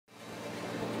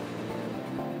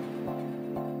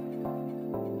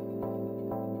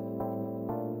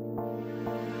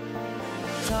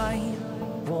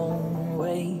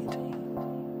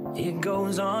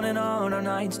goes on and on, our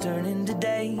nights turn into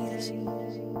days.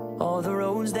 All the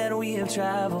roads that we have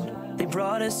traveled, they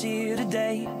brought us here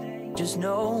today. Just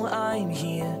know I'm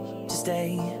here to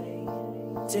stay.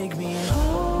 Take me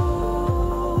home,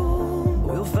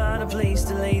 we'll find a place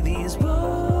to lay these bones.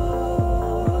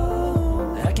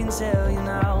 I can tell you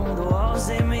now, the walls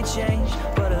they may change,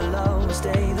 but our love will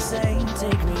stay the same.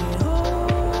 Take me home,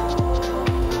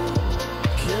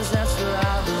 'cause that's where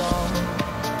I belong.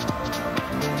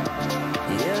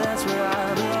 Yeah, that's where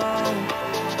I belong.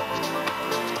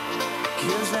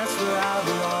 'Cause that's where I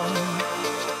belong.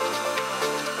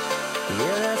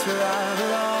 Yeah, that's where I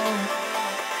belong.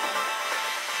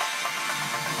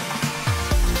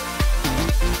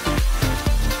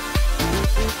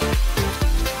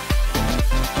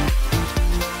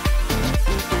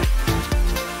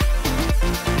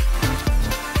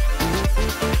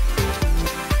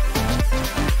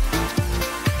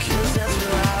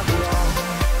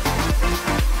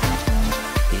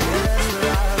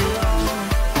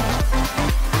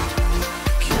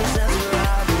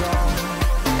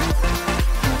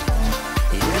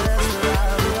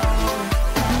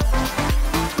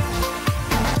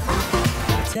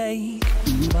 Take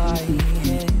my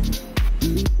hand,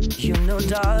 you know,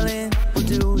 darling, we'll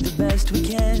do the best we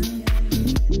can.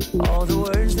 All the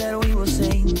words that we will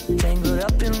sing, tangled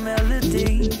up in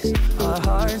melodies, our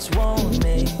hearts won't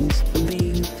miss a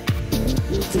beat.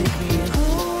 Take me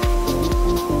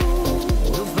home,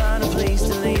 we'll find a place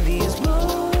to lay these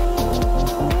bones.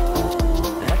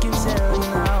 I can tell you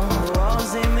now, the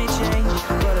walls they may change,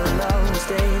 but our love will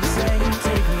stay the same.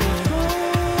 Take me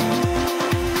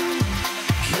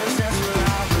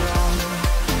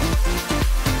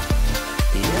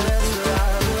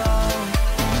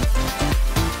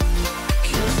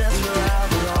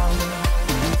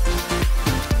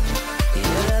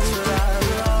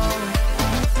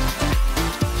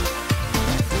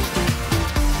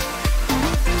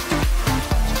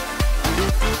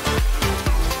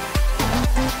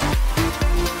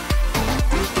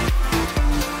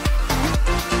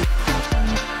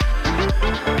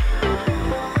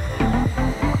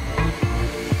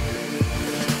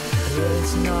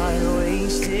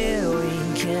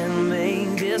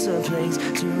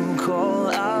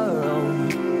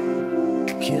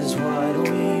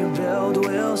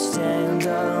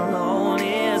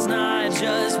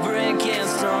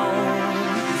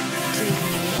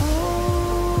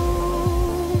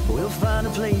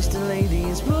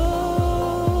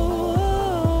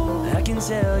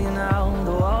tell you now,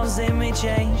 the walls they may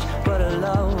change, but our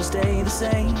love will stay the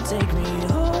same. Take me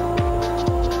home,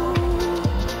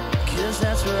 'cause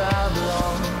that's where I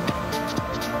belong.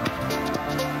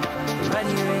 Right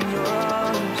here in your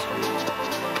arms.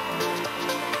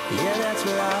 Yeah, that's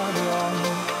where I belong.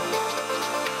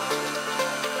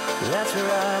 That's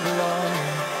where I belong.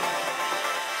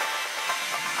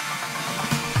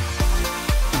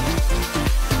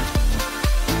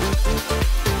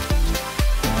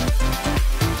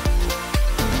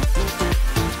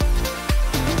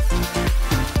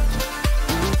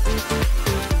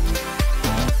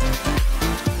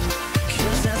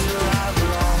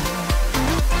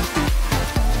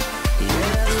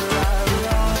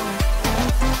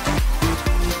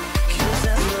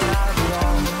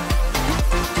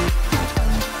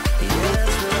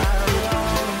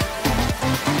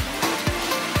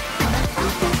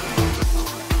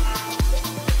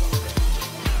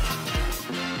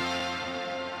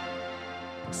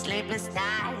 Sleepless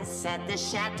nights at the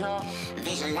chateau,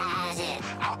 visualize it.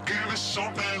 I'll give it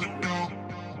something to do.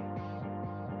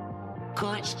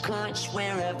 Coach,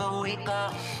 wherever we go,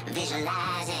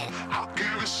 visualize it. I'll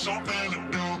give it something to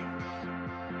do.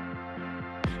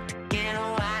 Get a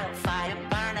wildfire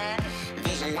burning,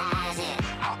 visualize it.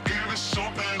 I'll give it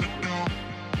something to do.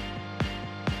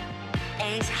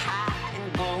 Ace high and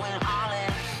going all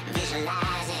in,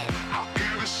 visualize it. I'll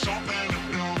give it something to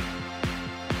do.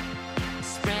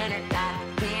 Spread it like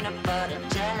peanut butter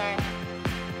jelly.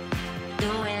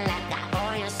 Do it like I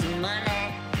owe you some money.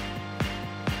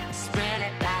 Spread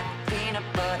it like peanut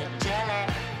butter jelly.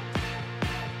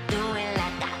 Do it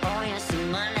like I owe you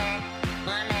some money.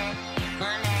 Money,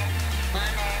 money,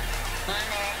 money,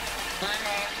 money,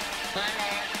 money, money,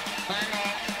 money,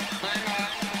 money,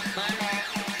 money,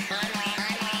 money.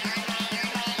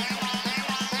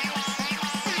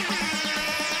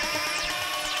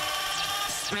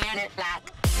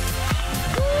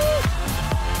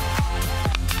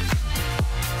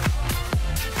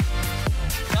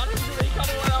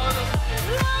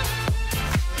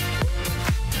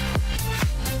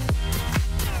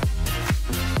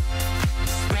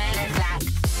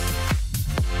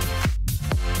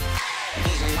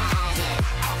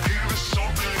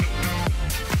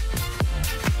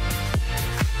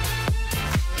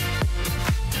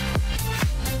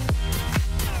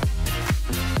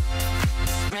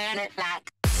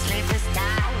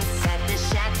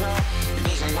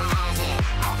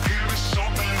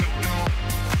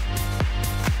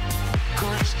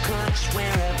 Coast to coast,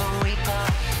 wherever we go.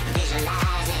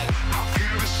 Visualize it. I'll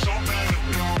give it something to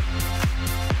do.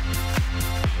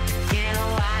 Get a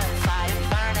wildfire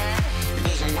burning.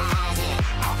 Visualize it.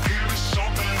 I'll give it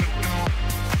something to do.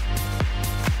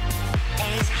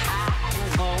 It's hot and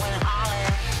going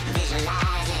hard.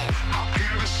 Visualize it. I'll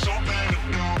give it something to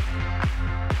do.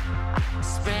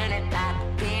 Spread it like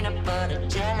peanut butter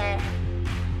jelly.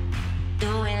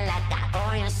 Do it like I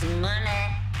owe you some money.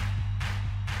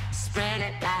 Spread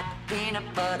it like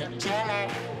peanut butter jelly.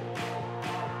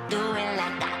 Do it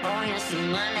like I owe you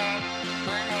some money.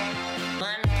 Money,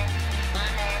 money,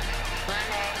 money,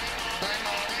 money,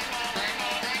 money,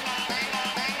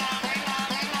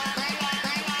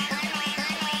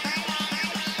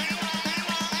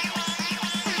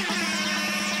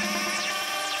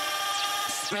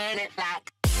 spread it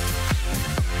like.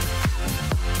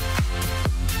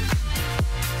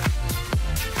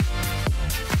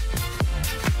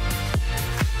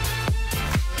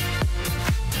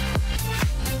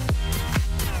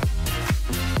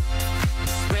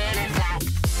 Spread it like.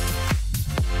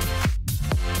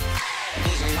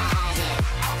 Visualize it.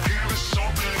 I'll give it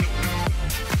something to do.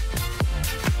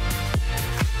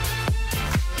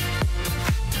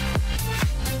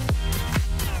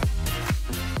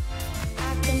 I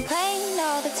complain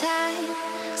all the time,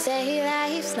 say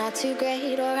life's not too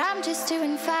great or I'm just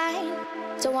doing fine.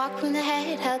 Don't walk from the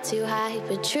head held too high,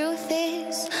 but truth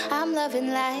is, I'm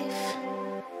loving life.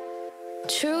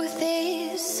 Truth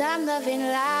is, I'm loving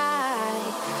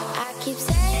life. I keep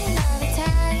saying all the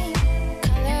time,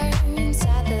 color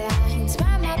inside the lines,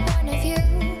 my point of view.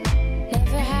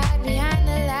 Never hide behind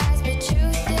the lies, but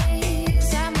truth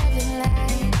is, I'm loving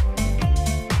life.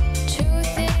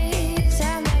 Truth is,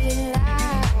 I'm loving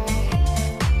life.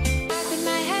 I put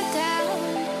my head down,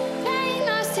 lying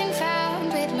lost and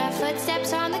found, with my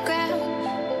footsteps on the ground.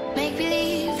 Make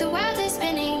believe the world is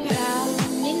spinning round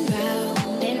and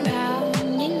round and round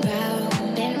and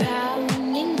round and round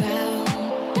and round.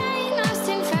 Lying lost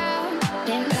and found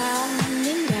and round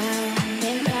and round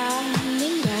and round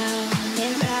and round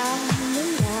and round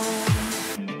and round.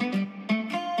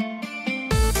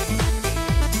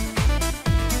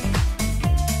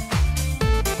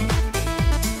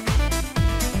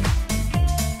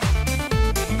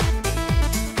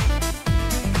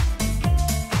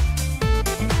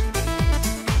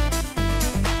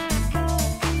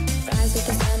 Rise with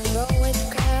the sun, roll with the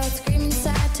crowd, scream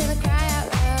inside till I cry out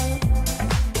loud.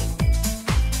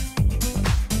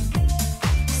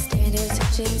 Stand here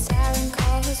touching siren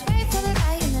calls, wait for the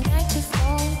light in the night to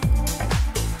fall.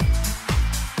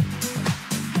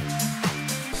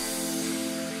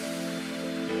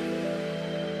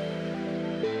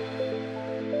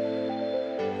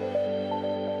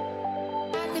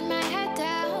 Back with my head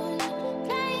down,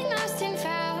 lying lost and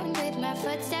found, with my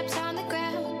footsteps on